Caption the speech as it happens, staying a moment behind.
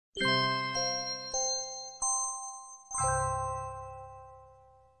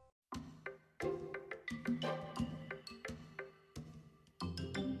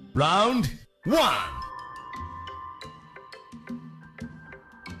Round 1.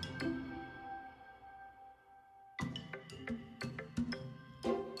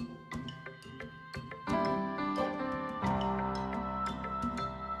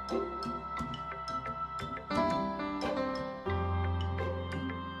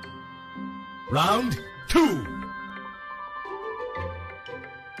 Round 2.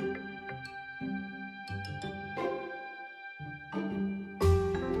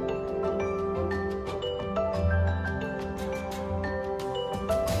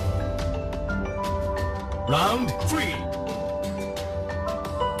 Round 3.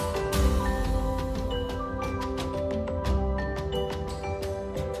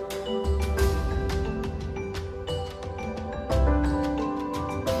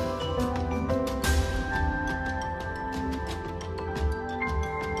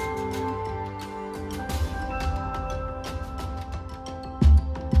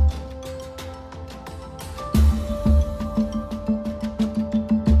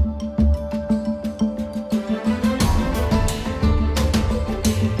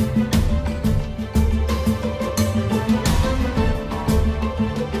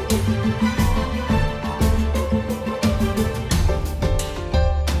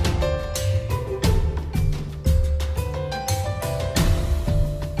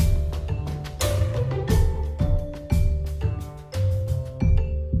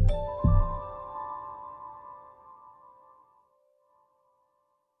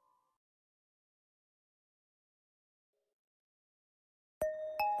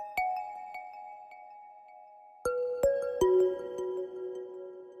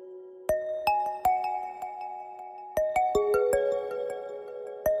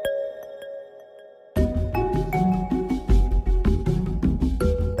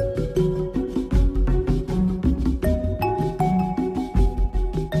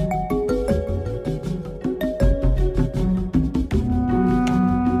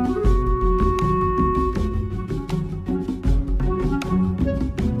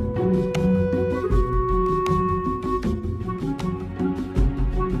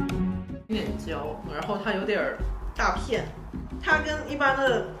然后它有点大片，它跟一般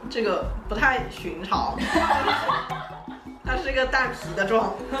的这个不太寻常，它是一个大皮的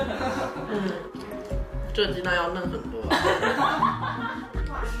状。这鸡蛋要嫩很多。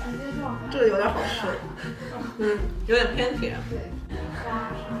这个有点好吃，有点偏甜。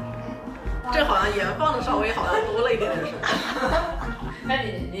这好像盐放的稍微好像多了一点点什么。那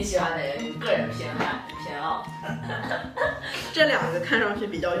你喜欢哪个？你个人偏好？这两个看上去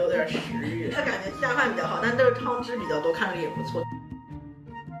比较有点食欲，它感觉下饭比较好，但这个汤汁比较多，看着也不错。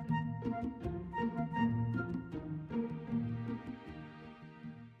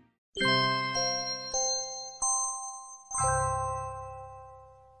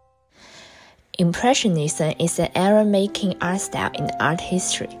Impressionism is an era-making art style in art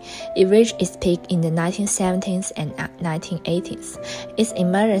history. It reached its peak in the 1970s and 1980s. Its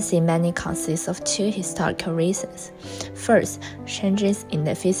emergence in many consists of two historical reasons. First, changes in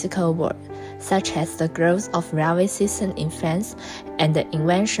the physical world, such as the growth of railway system in France and the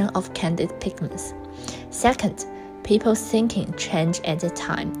invention of candid pigments. Second, people's thinking changed at the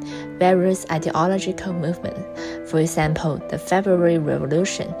time. Various ideological movements, for example, the February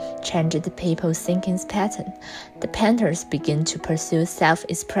Revolution, changed the people's thinking pattern. The painters began to pursue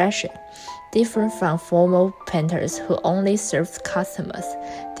self-expression, different from formal painters who only served customers.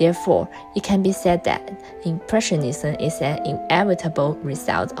 Therefore, it can be said that Impressionism is an inevitable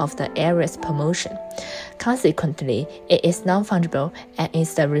result of the era's promotion. Consequently, it is non-fungible and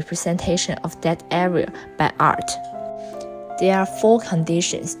is the representation of that era by art. There are 4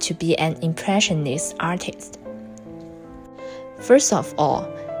 conditions to be an impressionist artist. First of all,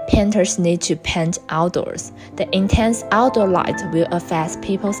 painters need to paint outdoors. The intense outdoor light will affect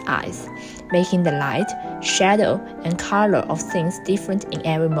people's eyes, making the light, shadow, and color of things different in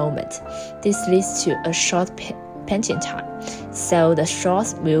every moment. This leads to a short painting time, so the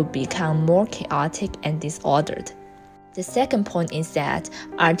shots will become more chaotic and disordered. The second point is that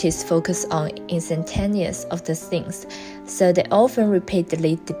artists focus on instantaneous of the things, so they often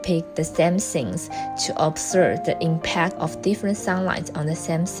repeatedly depict the same things to observe the impact of different sunlight on the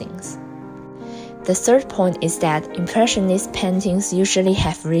same things. The third point is that Impressionist paintings usually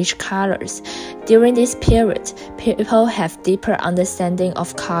have rich colors. During this period, people have deeper understanding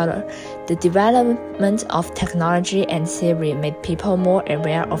of color. The development of technology and theory made people more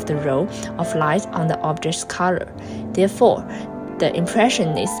aware of the role of light on the object's color. Therefore, the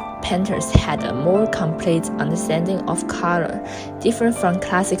Impressionist painters had a more complete understanding of color. Different from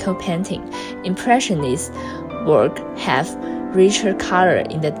classical painting, Impressionist work have richer color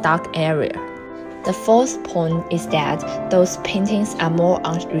in the dark area. The fourth point is that those paintings are more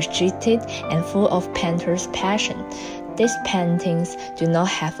unrestricted and full of painter's passion. These paintings do not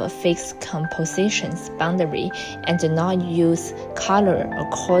have a fixed composition boundary and do not use color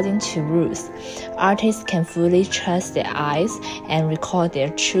according to rules. Artists can fully trust their eyes and record their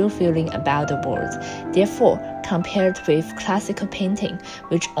true feeling about the world. Therefore, compared with classical painting,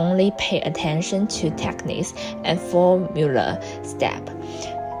 which only pay attention to techniques and formula step,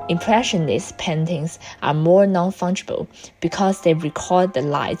 Impressionist paintings are more non-fungible because they record the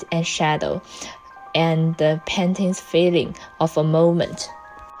light and shadow and the painting's feeling of a moment.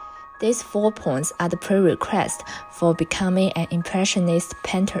 These 4 points are the prerequisite for becoming an Impressionist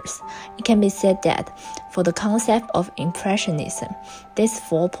painter. It can be said that, for the concept of Impressionism, these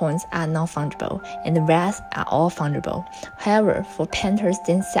 4 points are non-fungible and the rest are all fungible. However, for painters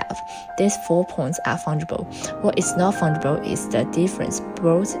themselves, these 4 points are fungible. What is not fungible is the difference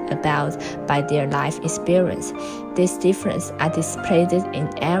brought about by their life experience. These differences are displayed in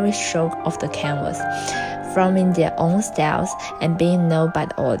every stroke of the canvas, forming their own styles and being known by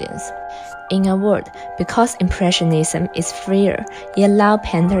the audience. In a word, because Impressionism is freer, it allows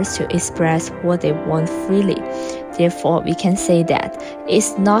painters to express what they want freely. Therefore, we can say that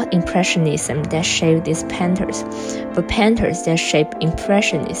it's not Impressionism that shaped these painters, but painters that shape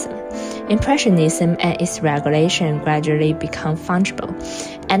Impressionism. Impressionism and its regulation gradually become fungible,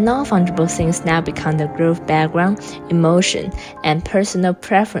 and non-fungible things now become the growth background, emotion, and personal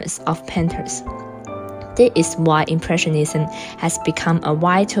preference of painters. This is why Impressionism has become a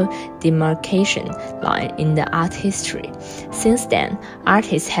vital demarcation line in the art history. Since then,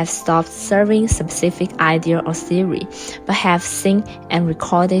 artists have stopped serving specific idea or theory, but have seen and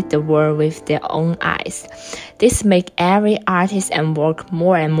recorded the world with their own eyes. This makes every artist and work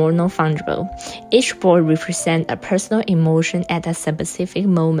more and more non-fungible. Each work represents a personal emotion at a specific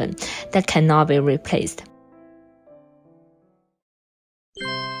moment that cannot be replaced.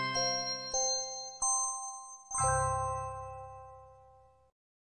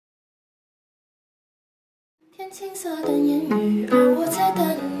 青色的言语，而我在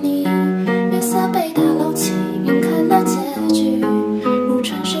等你。月色被它捞起，晕开了结局。如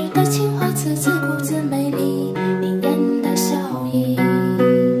传世的青花瓷，自顾自美丽，你演的笑意。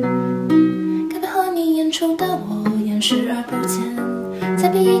该配合你演出的我，掩视而不见。再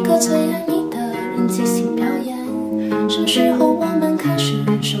逼一个最爱你的人即兴表演。什么时候我们开始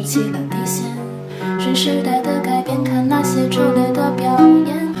收起了底线？顺时代的改变，看那些拙劣的表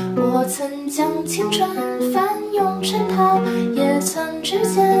演。 我曾将青春翻涌成涛，也曾指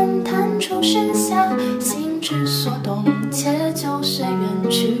尖弹出盛夏，心之所动，且就随缘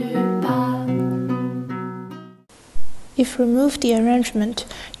去吧。 If remove the arrangement,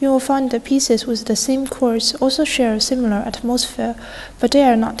 you will find the pieces with the same chords also share a similar atmosphere, but they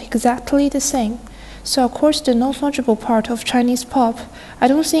are not exactly the same. So of course the non-fungible part of Chinese pop, I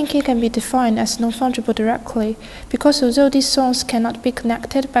don't think it can be defined as non-fungible directly, because although these songs cannot be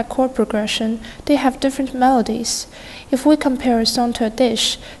connected by chord progression, they have different melodies. If we compare a song to a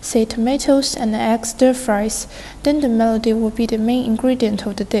dish, say tomatoes and egg stir-fries, then the melody will be the main ingredient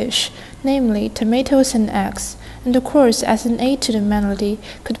of the dish, namely tomatoes and eggs, and the chorus as an aid to the melody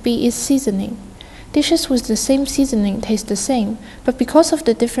could be its seasoning. Dishes with the same seasoning taste the same, but because of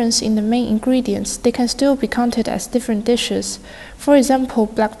the difference in the main ingredients, they can still be counted as different dishes. For example,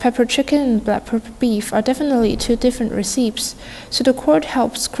 black pepper chicken and black pepper beef are definitely two different recipes, so the chord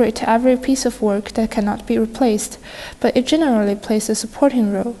helps create every piece of work that cannot be replaced, but it generally plays a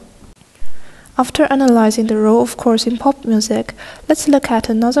supporting role. After analyzing the role of chords in pop music, let's look at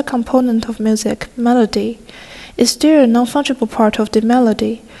another component of music, melody. Is there a non-fungible part of the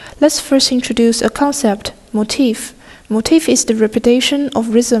melody? Let's first introduce a concept, motif. Motif is the repetition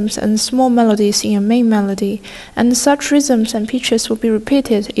of rhythms and small melodies in a main melody, and such rhythms and pitches will be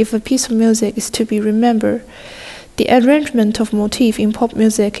repeated if a piece of music is to be remembered. The arrangement of motif in pop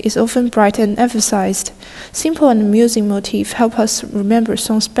music is often bright and emphasized. Simple and amusing motifs help us remember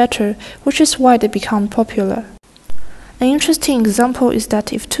songs better, which is why they become popular. An interesting example is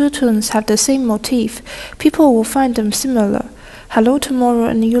that if two tunes have the same motif, people will find them similar. Hello Tomorrow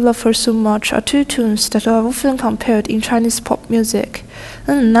and You Love Her So Much are two tunes that are often compared in Chinese pop music.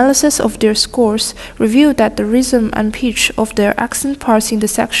 An analysis of their scores revealed that the rhythm and pitch of their accent parts in the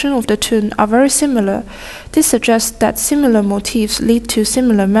section of the tune are very similar. This suggests that similar motifs lead to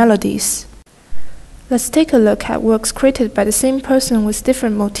similar melodies. Let's take a look at works created by the same person with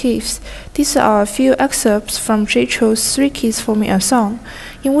different motifs. These are a few excerpts from Jiayi's 3 Keys Forming a Song,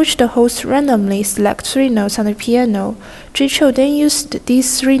 in which the host randomly selects 3 notes on the piano. Jiayi then used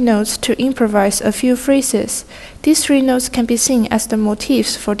these 3 notes to improvise a few phrases. These 3 notes can be seen as the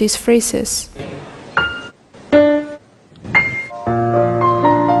motifs for these phrases.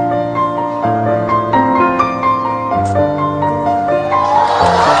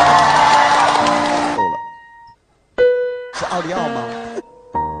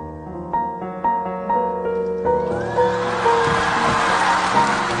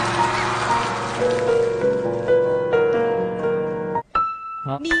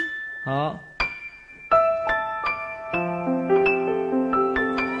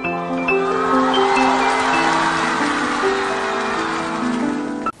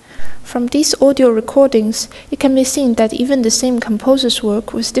 From these audio recordings, it can be seen that even the same composer's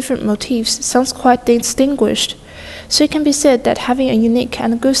work with different motifs sounds quite distinguished. So it can be said that having a unique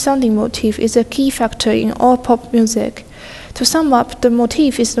and good-sounding motif is a key factor in all pop music. To sum up, the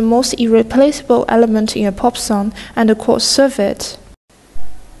motif is the most irreplaceable element in a pop song, and the chords serve it.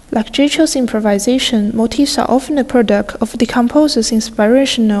 Like Jiayi's improvisation, motifs are often a product of the composer's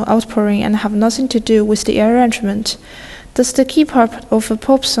inspirational outpouring and have nothing to do with the arrangement. Thus, the key part of a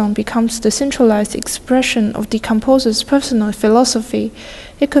pop song becomes the centralized expression of the composer's personal philosophy.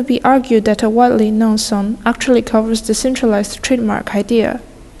 It could be argued that a widely known song actually covers the centralized trademark idea.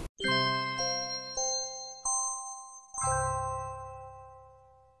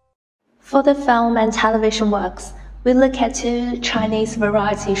 For the film and television works, we look at 2 Chinese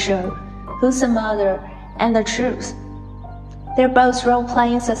variety shows, Who's the Mother and The Truth. They're both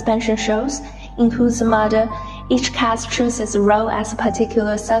role-playing suspension shows. In Who's the Mother, each cast chooses a role as a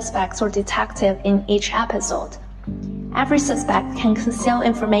particular suspect or detective in each episode. Every suspect can conceal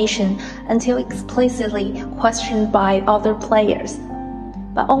information until explicitly questioned by other players,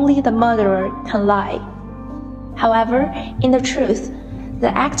 but only the murderer can lie. However, in The Truth,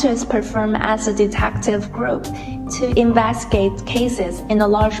 the actors perform as a detective group to investigate cases in a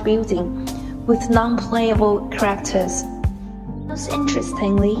large building with non-playable characters. Most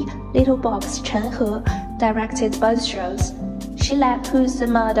interestingly, Little Box Chen He directed both shows. She led Who's the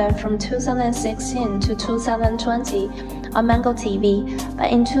Mother from 2016 to 2020 on Mango TV,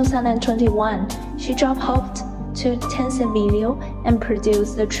 but in 2021, she dropped to Tencent Video and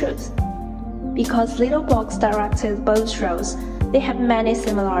produced The Truth. Because Little Box directed both shows, they have many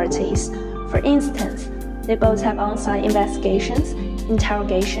similarities. For instance, they both have on-site investigations,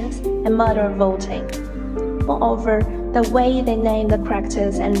 interrogations, and murder voting. Moreover, the way they name the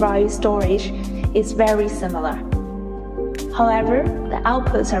characters and write stories is very similar. However, the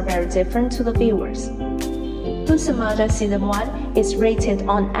outputs are very different to the viewers. Who's the Mother Season 1 is rated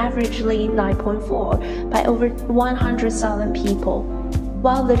on averagely 9.4 by over 100,000 people,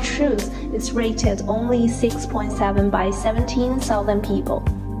 while The Truth is rated only 6.7 by 17,000 people.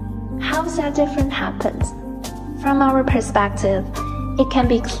 How that difference happens? From our perspective, it can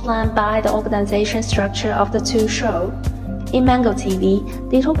be explained by the organization structure of the 2 shows. In Mango TV,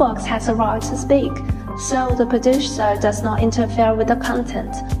 Little Box has a right to speak, so the producer does not interfere with the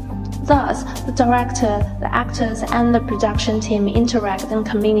content. Thus, the director, the actors, and the production team interact and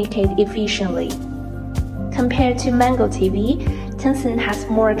communicate efficiently. Compared to Mango TV, Tencent has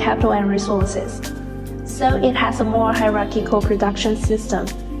more capital and resources, so it has a more hierarchical production system.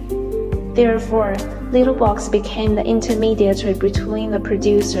 Therefore, Little Box became the intermediary between the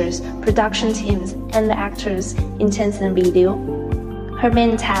producers, production teams, and the actors in Tencent Video. Her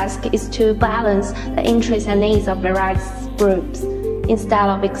main task is to balance the interests and needs of various groups, instead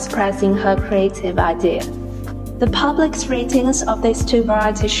of expressing her creative idea. The public's ratings of these 2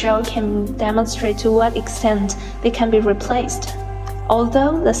 variety shows can demonstrate to what extent they can be replaced.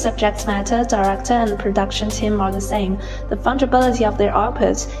 Although the subject matter, director, and production team are the same, the fungibility of their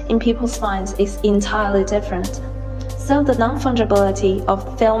output in people's minds is entirely different. So the non-fungibility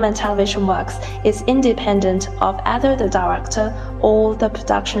of film and television works is independent of either the director or the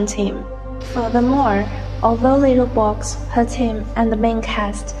production team. Furthermore, although Little Box, her team, and the main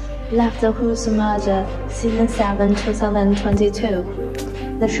cast left the Who's the Mother Season 7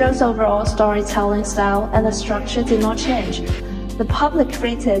 2022, the show's overall storytelling style and the structure did not change. The public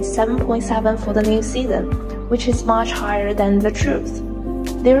rated 7.7 for the new season, which is much higher than The Truth.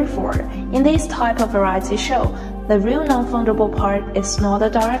 Therefore, in this type of variety show, the real non-fungible part is not the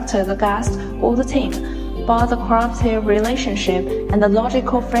director, the cast, or the team, but the cooperative relationship and the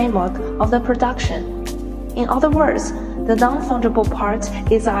logical framework of the production. In other words, the non-fungible part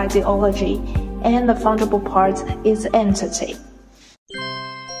is ideology, and the fungible part is entity.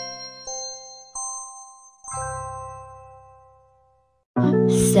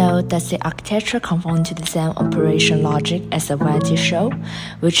 So does the architecture conform to the same operation logic as the vanity show,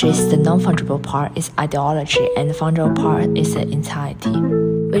 which is the non-fungible part is ideology and the fungible part is the entirety?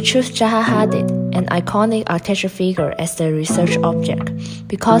 We choose Zaha Hadid, an iconic architecture figure, as the research object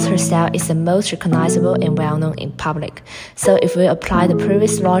because her style is the most recognizable and well-known in public. So if we apply the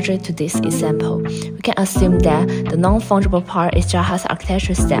previous logic to this example, we can assume that the non-fungible part is Zaha's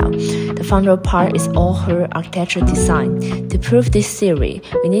architecture style. The fungible part is all her architectural design. To prove this theory,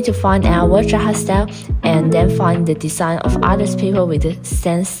 we need to find out what Zaha's style and then find the design of other people with the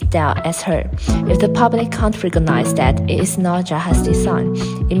same style as her. If the public can't recognize that it is not Zaha's design,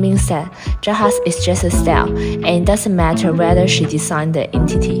 it means that Zaha's is just a style, and it doesn't matter whether she designed the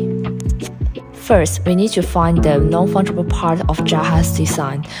entity. First, we need to find the non-fungible part of Zaha's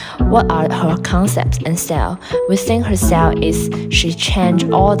design. What are her concepts and style? We think her style is she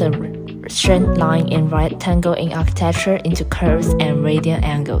changed all the straight line and rectangle in architecture into curves and radiant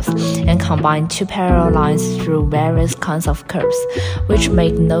angles, and combine two parallel lines through various kinds of curves, which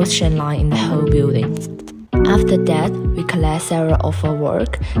make no straight line in the whole building. After that, we collect several of her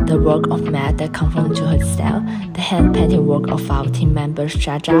work, the work of Matt that conform to her style, the hand-painted work of our team members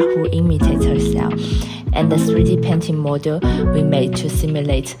Jaja who imitates her style, and the 3D painting model we made to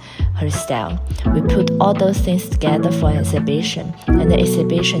simulate her style. We put all those things together for an exhibition, and the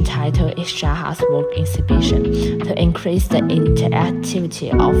exhibition title is Zaha's Work Exhibition, to increase the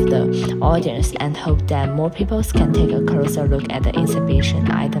interactivity of the audience and hope that more people can take a closer look at the exhibition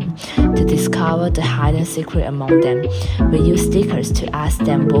item to discover the hidden secret among them. We use stickers to ask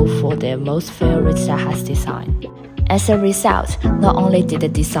them vote for their most favorite Zaha's design. As a result, not only did the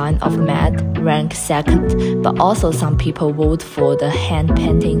design of Matt rank second, but also some people voted for the hand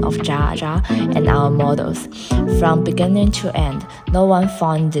painting of Jaja and our models. From beginning to end, no one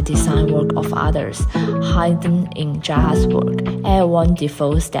found the design work of others hidden in Jaha's work. Everyone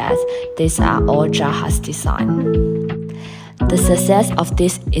defaults that these are all Jaha's design. The success of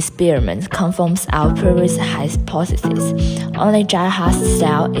this experiment confirms our previous hypothesis. Only Zaha's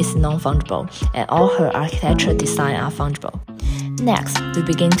style is non-fungible, and all her architectural design are fungible. Next, we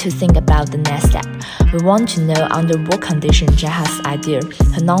begin to think about the next step. We want to know under what condition Zaha's idea,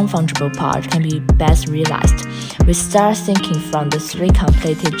 her non-fungible part, can be best realized. We start thinking from the three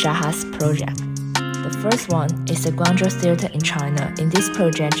completed Zaha's projects. The first one is the Guangzhou Theater in China. In this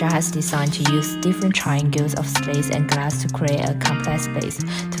project, Zaha has designed to use different triangles of space and glass to create a complex space.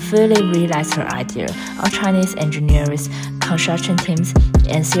 To fully realize her idea, our Chinese engineers, construction teams,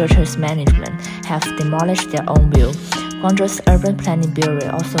 and theater's management have demolished their own view. Guangzhou's Urban Planning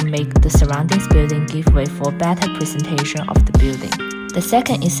Bureau also made the surroundings building give way for better presentation of the building. The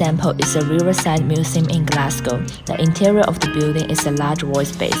second example is the Riverside Museum in Glasgow. The interior of the building is a large void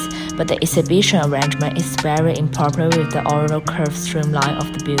space, but the exhibition arrangement is very improper with the oral curved streamline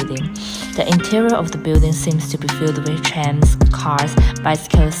of the building. The interior of the building seems to be filled with trams, cars,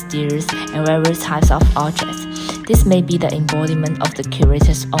 bicycles, stairs, and various types of objects. This may be the embodiment of the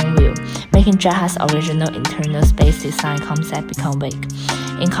curator's own view, making Zaha's original internal space design concept become vague.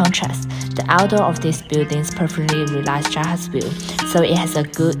 In contrast, the outdoor of these buildings perfectly realize Zaha's view, so it has a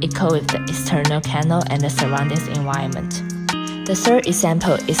good echo with the external canal and the surroundings environment. The third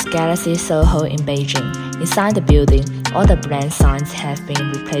example is Galaxy Soho in Beijing. Inside the building, all the brand signs have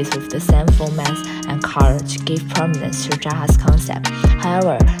been replaced with the same formats and color to give prominence to Zaha's concept.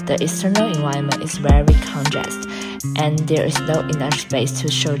 However, the external environment is very congested, and there is no enough space to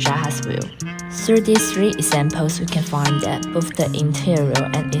show Zaha's view. Through these three examples, we can find that both the interior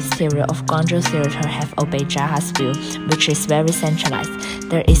and exterior of Guangzhou Theater have obeyed Zaha's view, which is very centralized.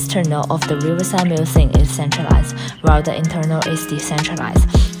 The external of the Riverside Museum is centralized, while the internal is decentralized.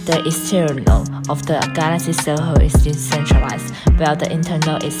 The external of the Galaxy Soho is decentralized, while the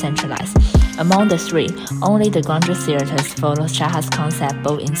internal is centralized. Among the three, only the Guangzhou Theaters follow Zaha's concept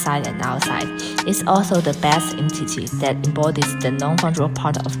both inside and outside. It's also the best entity that embodies the non-fungible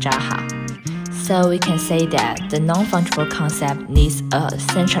part of Zaha. So we can say that the non-fungible concept needs a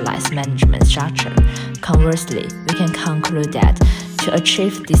centralized management structure. Conversely, we can conclude that to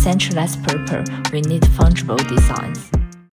achieve decentralized purpose, we need fungible designs.